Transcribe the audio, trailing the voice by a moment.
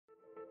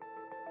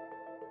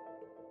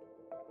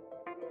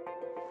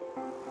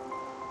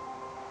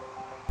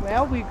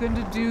Well, we're going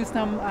to do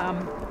some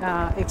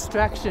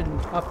extraction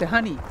of the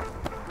honey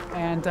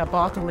and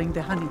bottling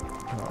the honey.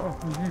 Oh.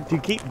 Do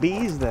you keep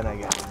bees then, I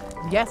guess?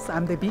 Yes,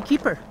 I'm the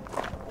beekeeper.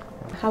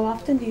 How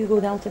often do you go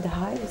down to the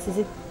hives? Is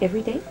it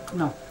every day?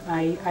 No,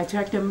 I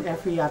check them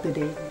every other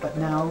day, but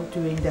now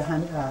during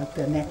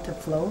the nectar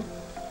flow,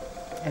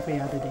 every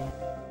other day.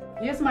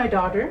 Here's my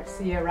daughter,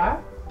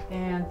 Sierra,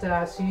 and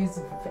she's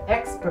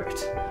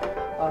expert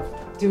of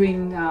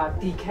doing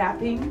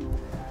decapping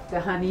the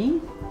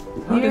honey.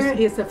 Here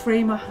is a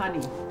frame of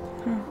honey.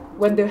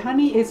 When the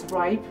honey is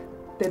ripe,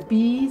 the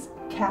bees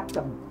cap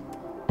them.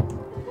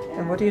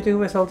 And what do you do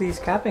with all these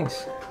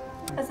cappings?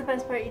 That's the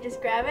best part. You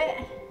just grab it,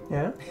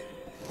 Yeah?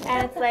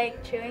 and it's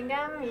like chewing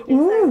gum. You just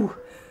Ooh!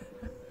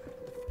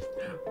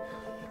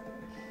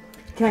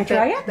 Can I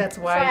try it? That's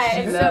why try it. she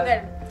It's so loves.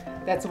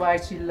 good. That's why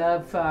she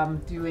loves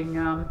doing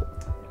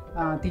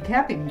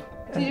decapping.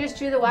 So you just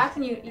chew the wax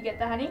and you get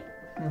the honey.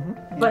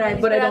 But I You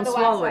spit out don't the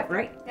swallow wax it,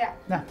 right? Yeah.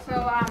 No. So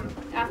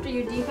after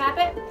you decap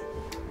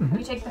it,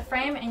 you take the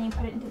frame and you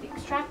put it into the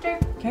extractor.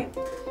 Okay.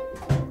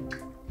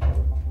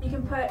 You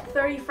can put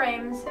 30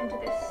 frames into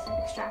this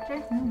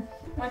extractor.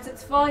 Once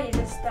it's full, you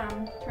just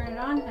turn it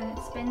on and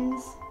it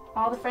spins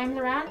all the frames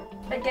around.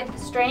 It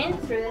gets strained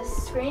through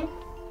this screen.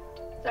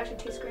 There's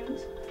actually 2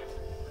 screens.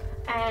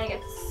 And it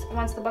gets,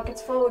 once the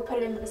bucket's full, we put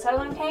it into the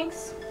settling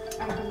tanks.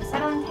 And from the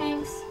settling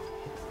tanks,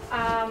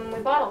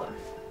 we bottle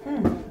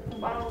them. We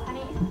bottle the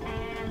honey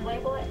and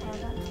label it.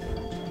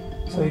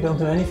 And So you don't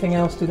do anything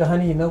else to the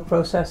honey, no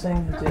processing,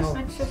 it's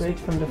just straight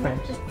from the frame.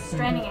 just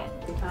straining it.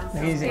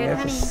 Amazing, Good that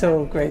honey. is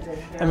so great.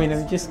 I mean,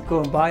 I just go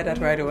and buy that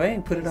right away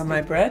and put it on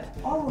my bread.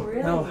 Oh,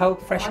 really? Now, how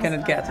fresh can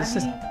it get? This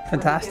is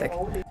fantastic.